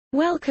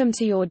Welcome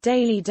to your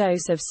daily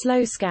dose of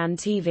slow scan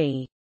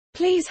TV.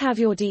 Please have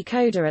your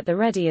decoder at the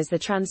ready as the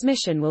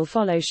transmission will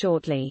follow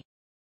shortly.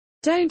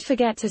 Don't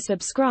forget to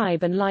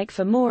subscribe and like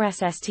for more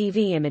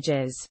SSTV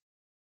images.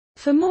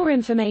 For more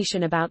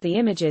information about the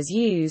images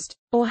used,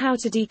 or how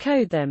to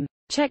decode them,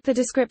 check the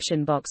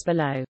description box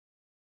below.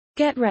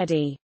 Get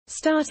ready.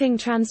 Starting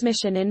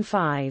transmission in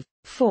 5,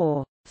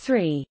 4,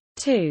 3,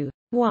 2,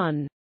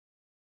 1.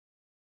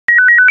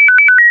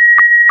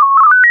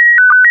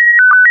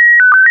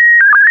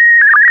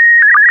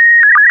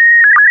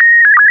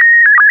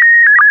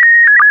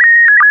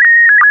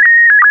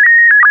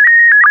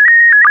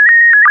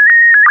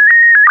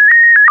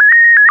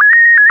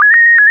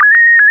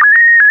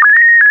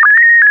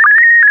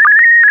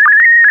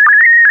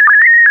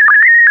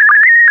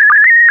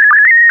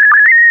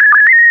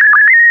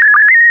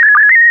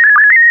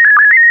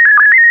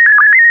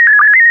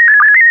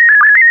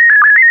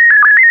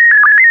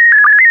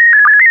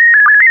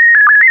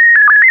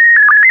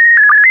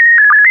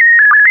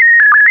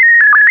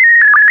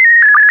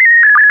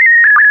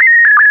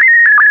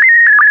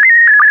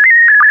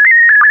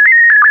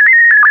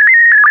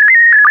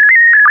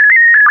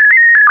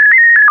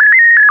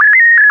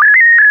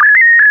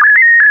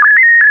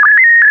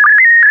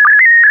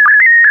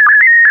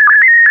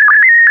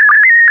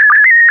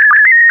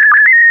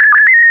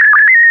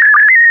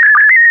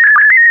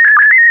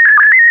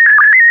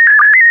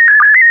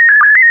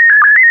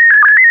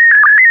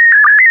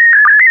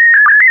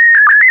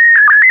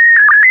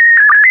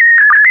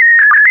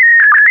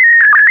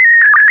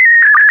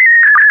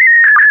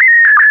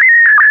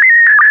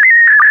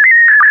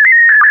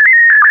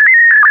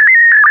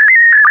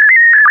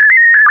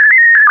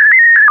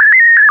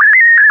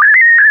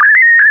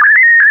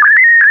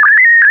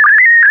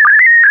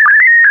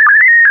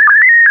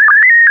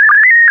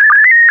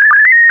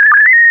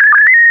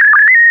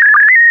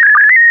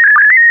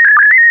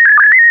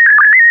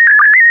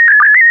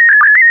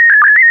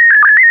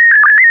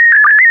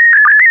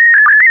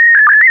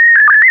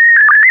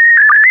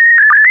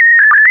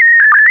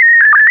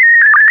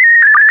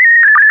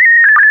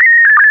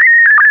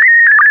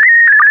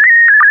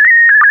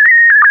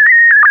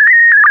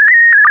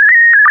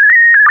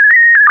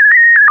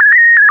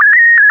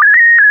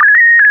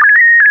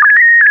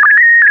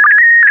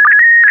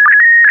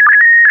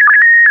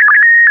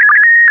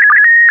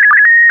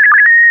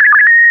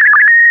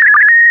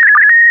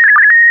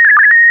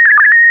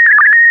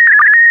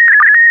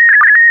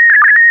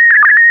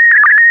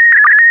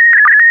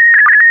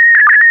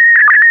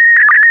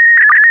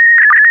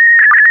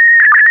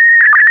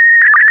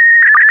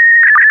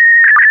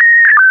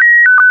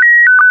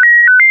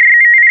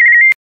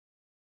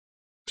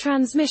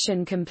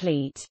 Transmission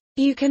complete.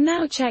 You can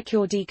now check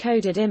your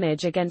decoded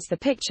image against the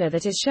picture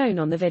that is shown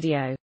on the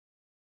video.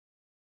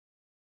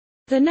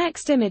 The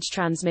next image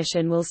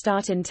transmission will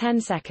start in 10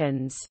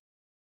 seconds.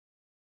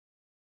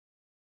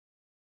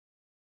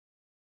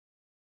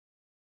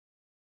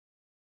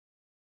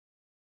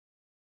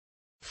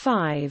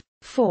 5,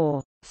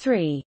 4,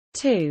 3,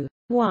 2,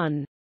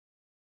 1.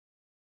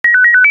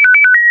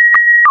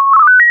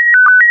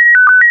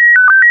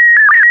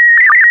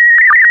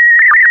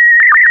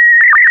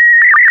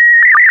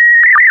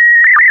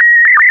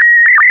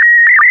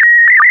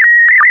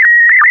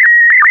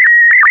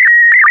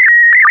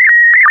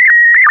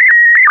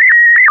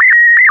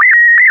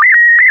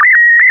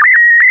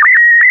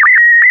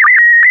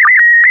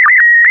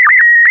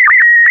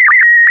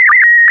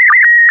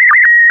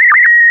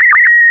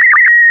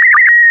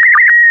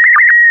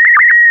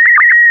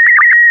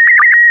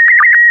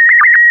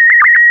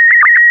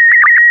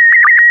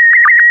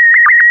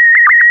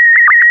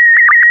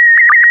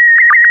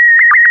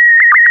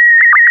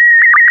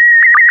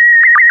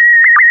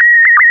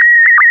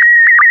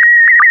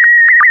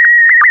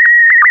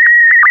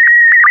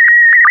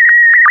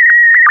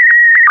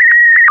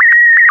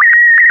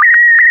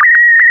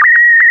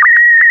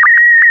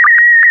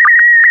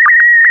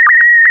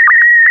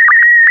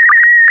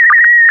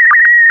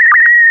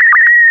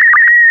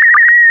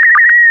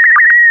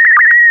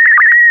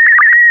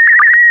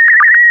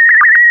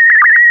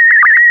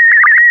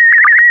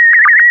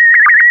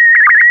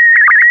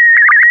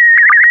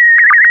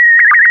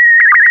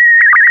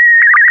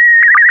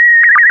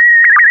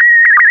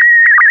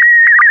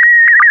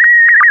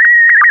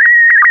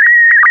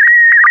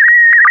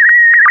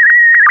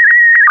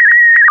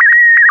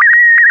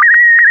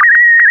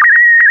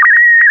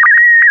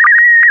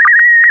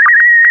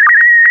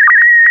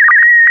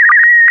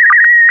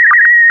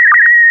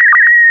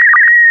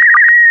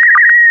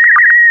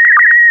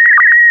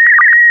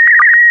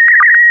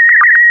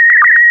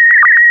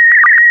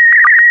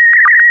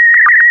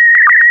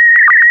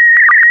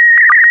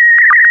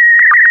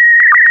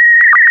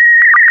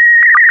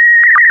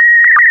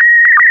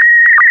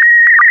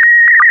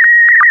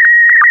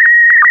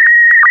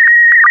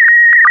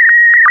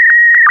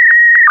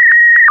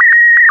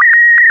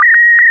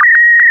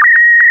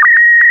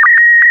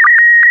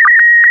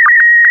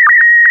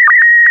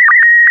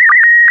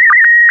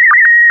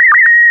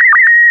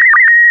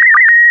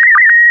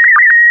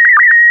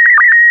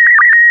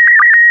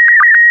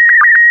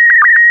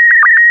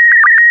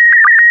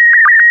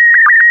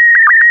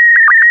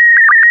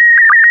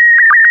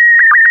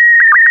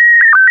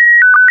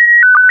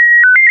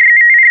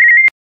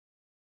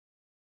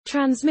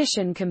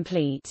 Transmission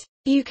complete.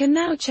 You can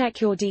now check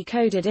your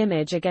decoded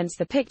image against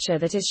the picture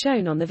that is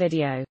shown on the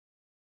video.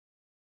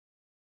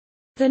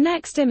 The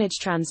next image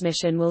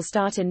transmission will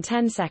start in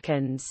 10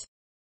 seconds.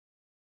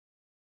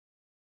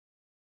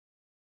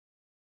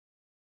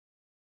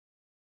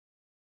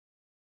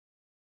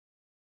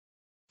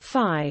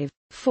 5,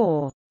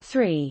 4,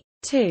 3,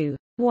 2,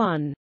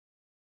 1.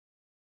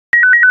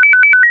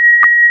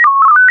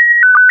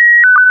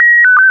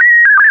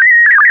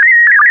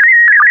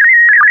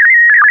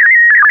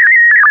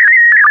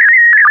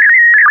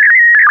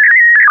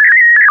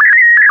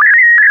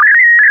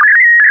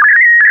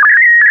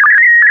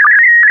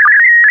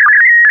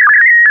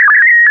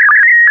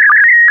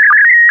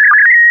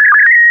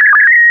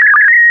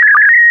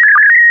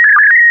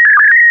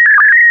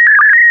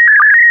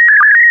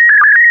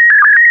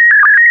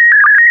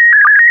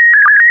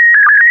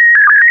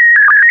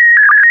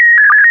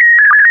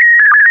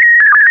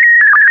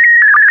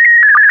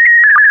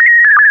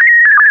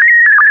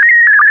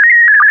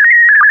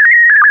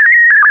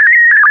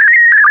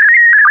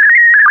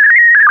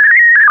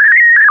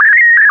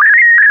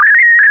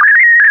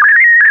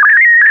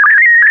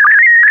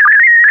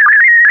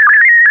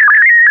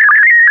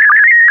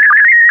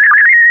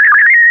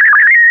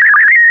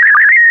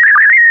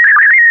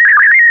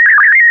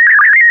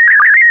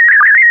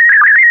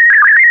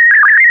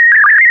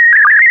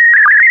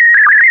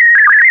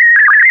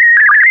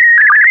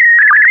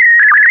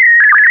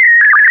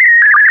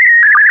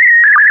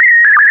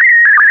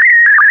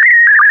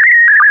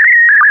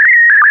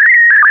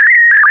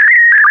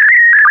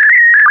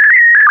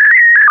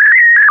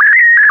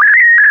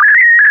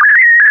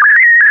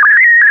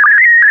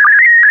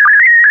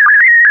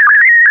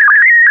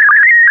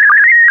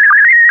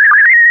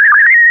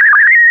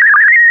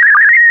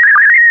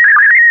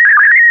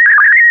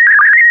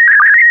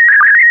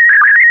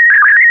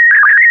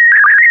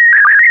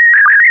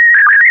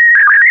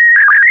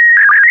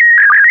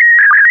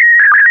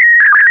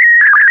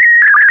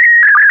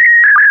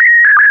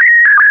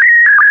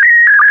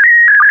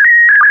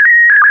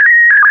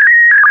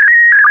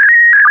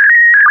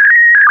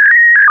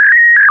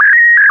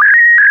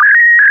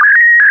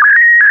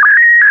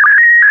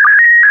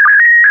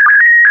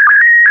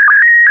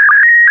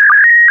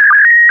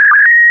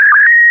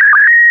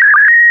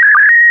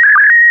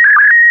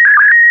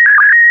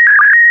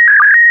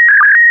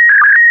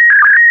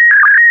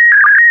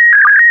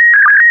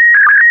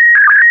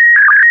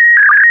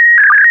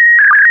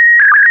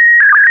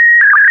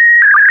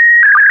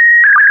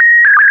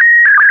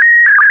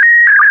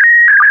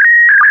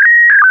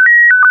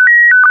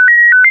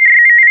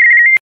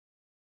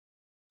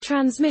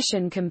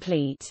 Transmission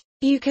complete.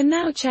 You can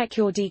now check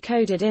your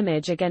decoded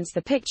image against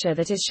the picture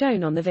that is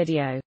shown on the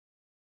video.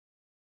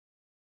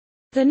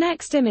 The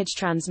next image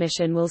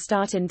transmission will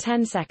start in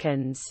 10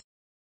 seconds.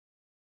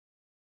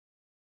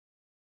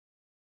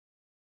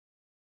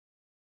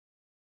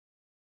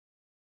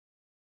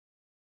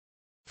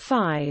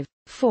 5,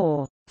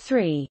 4,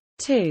 3,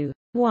 2,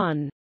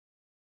 1.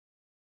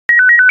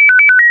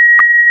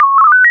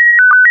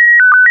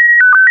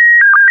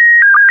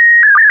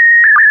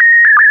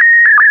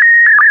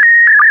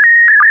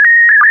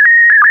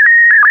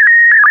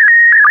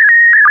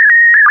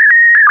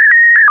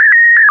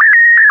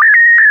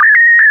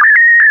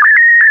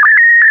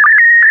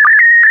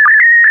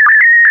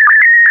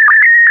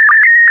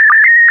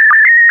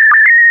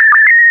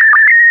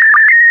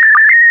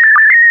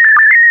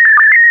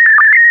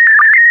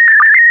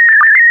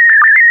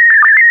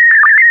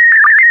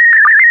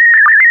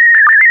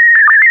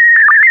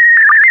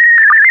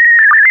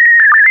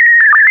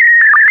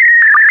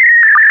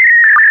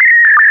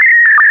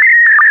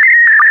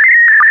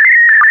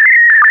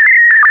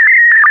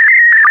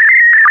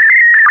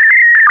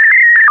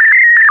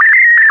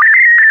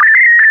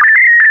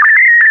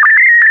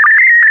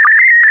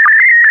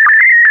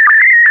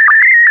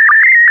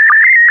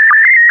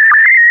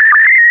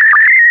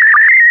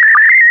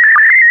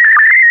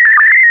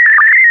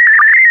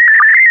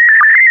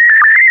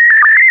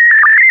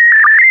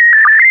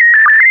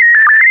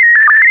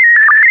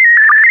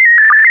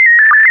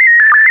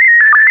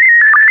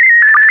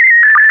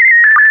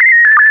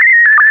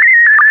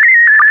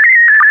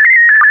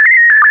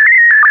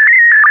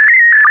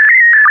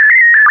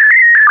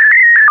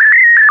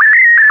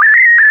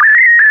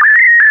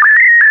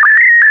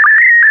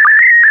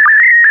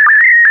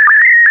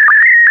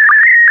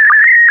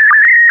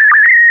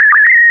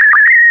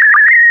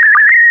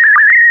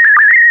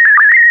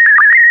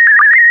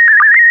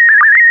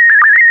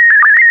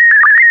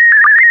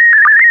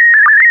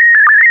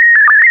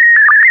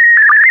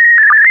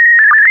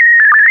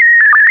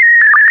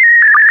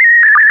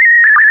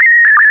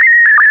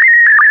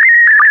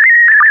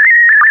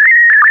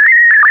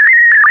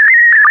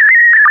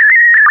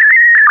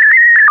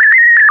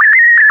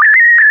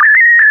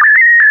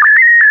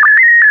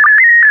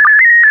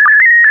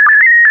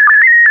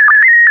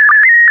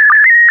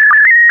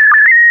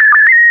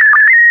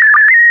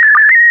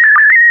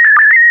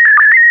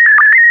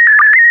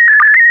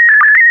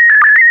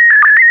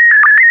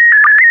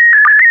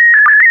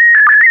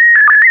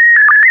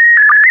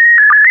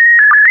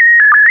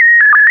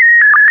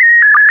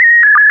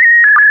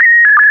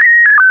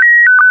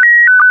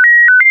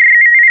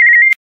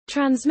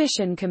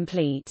 Transmission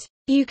complete.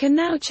 You can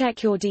now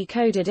check your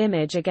decoded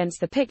image against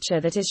the picture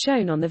that is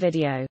shown on the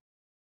video.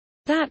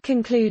 That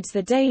concludes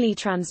the daily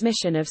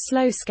transmission of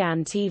slow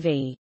scan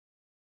TV.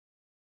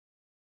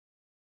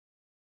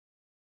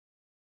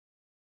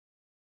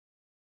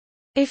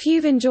 If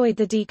you've enjoyed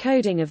the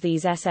decoding of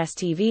these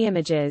SSTV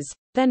images,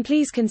 then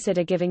please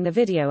consider giving the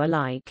video a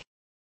like.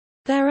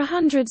 There are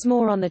hundreds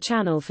more on the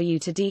channel for you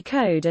to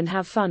decode and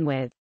have fun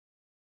with.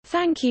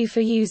 Thank you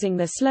for using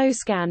the Slow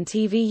Scan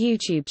TV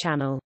YouTube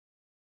channel.